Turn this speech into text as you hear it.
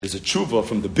There's a tshuva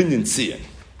from the Binyan Tzion,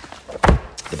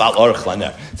 the Baal Aruch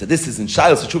Laner. So this is in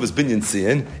Shailos Tshuva's Binyan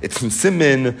Tzion. It's in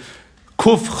Simin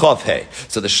Kuf Chav Hey.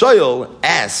 So the Shayol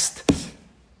asked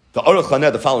the Aruch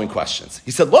Laner the following questions.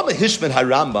 He said, Lama Hishman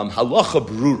HaRambam Halacha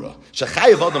Brura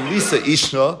Shechayev Adam Lisa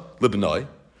Ishna Libnoi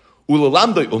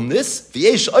Ulalamdoi Umnis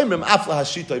V'yesh Oimrim Afla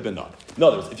Hashitoi Benoi. In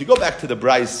other words, if you go back to the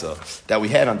Brisa that we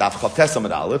had on Daf Chav Tes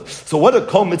Amud Aleph, so what are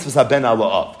Kol Mitzvahs HaBen Ala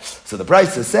of? So the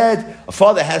Brisa said, a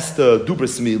father has to do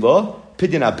bris milah,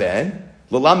 pidyon haben,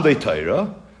 l'lamdei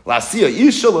Torah, l'asiya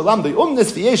isha, l'lamdei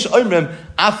umnis, v'yesh oimrim,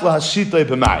 afla hashitoi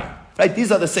b'mayim. Right?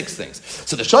 These are the 6 things.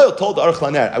 So the Shayol told the Aruch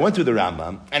Laner, I went through the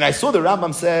Rambam, and I saw the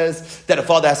Rambam says that a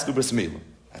father has to do bris milah.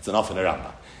 That's enough in the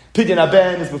Rambam. Pidyon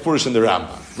haben is befurish in the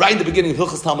Rambam. Right in the beginning of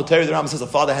Hilchos Talmud Torah, the Rambam says a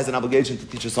father has an obligation to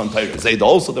teach his son Torah. Zayda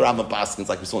also the Rambam paskins,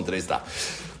 like we saw in today's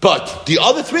daf. But the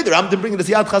other 3, the Rambam didn't bring it as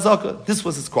Yad Chazaka. This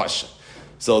was his question.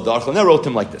 So the Aruch Laner wrote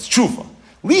him like this: Tshuva,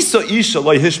 Lisa Isha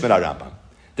loy hishmer Rambam.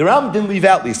 The Rambam didn't leave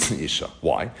out Lisa Isha.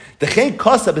 Why? The Chen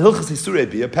Kosa b'Hilchos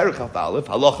Isurei Bia Perek Chaf Aleph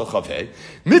Halacha Chav Hey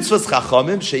Mitzvahs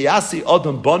Chachamim Sheyasi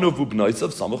Adam Banu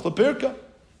V'Bnoisav Samach LePirka.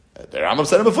 The Rambam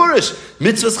said in Mefurish,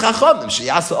 Mitzvahs Chachamim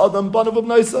Sheyasa Adam Banu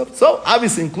V'Bnoisav. So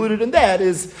obviously included in that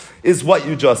is what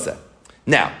you just said.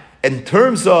 Now, in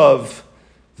terms of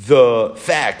the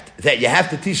fact that you have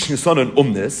to teach your son an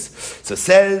umnis, so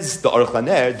says the Aruch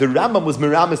Laner, the Rambam was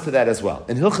miramis to that as well.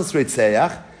 In Hilchos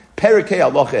Reitzeach, Perikei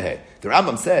Halacha Hey, the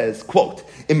Rambam says, quote,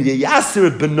 Im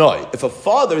yeyasir benoi, if a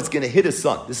father is going to hit his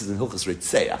son, this is in Hilchos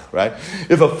Reitzeach, right?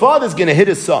 If a father is going to hit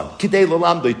his son, Kidei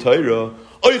L'Lamdoi Torah,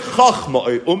 Oy Chachma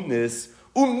Oy Umnis,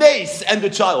 Umeis, and the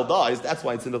child dies, that's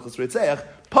why it's in Hilchos Reitzeach,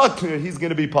 partner, he's going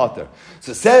to be partner.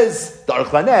 So says the Aruch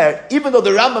Laner, even though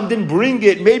the Rambam didn't bring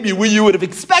it, maybe you would have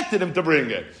expected him to bring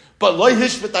it. But loy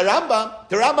hishmet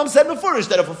the Rambam said mefurish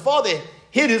that if a father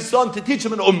hit his son to teach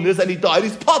him an umnis and he died,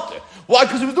 he's partner. Why?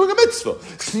 Because he was doing a mitzvah.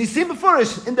 So you see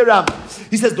mefurish in the Rambam.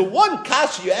 He says the one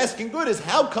kasha you're asking good is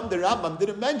how come the Rambam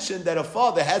didn't mention that a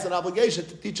father has an obligation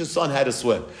to teach his son how to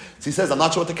swim? So he says, I'm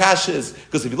not sure what the kasha is,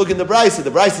 because if you look in the Brisa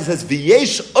says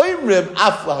v'yesh oimrim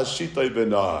afla hashitoi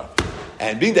benar.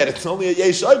 And being that it's only a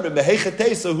yesh oimrim, the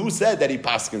Heichatesa, who said that he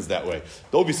paskins that way?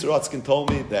 Dovi Sorotzkin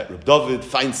told me that Reb David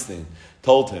Feinstein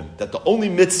told him that the only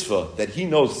mitzvah that he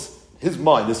knows, his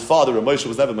mind, his father, Reb Moshe,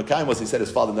 was never Mekayim, was he said his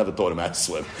father never taught him how to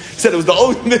swim. He said it was the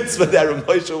only mitzvah that Reb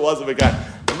Moshe wasn't Mekayim.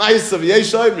 Reb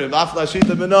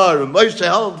Moshe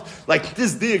held like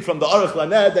this dig from the Aruch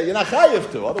Laner that you're not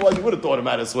chayiv to, otherwise you would have taught him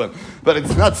how to swim. But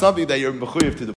it's not something that you're mechuyev to do.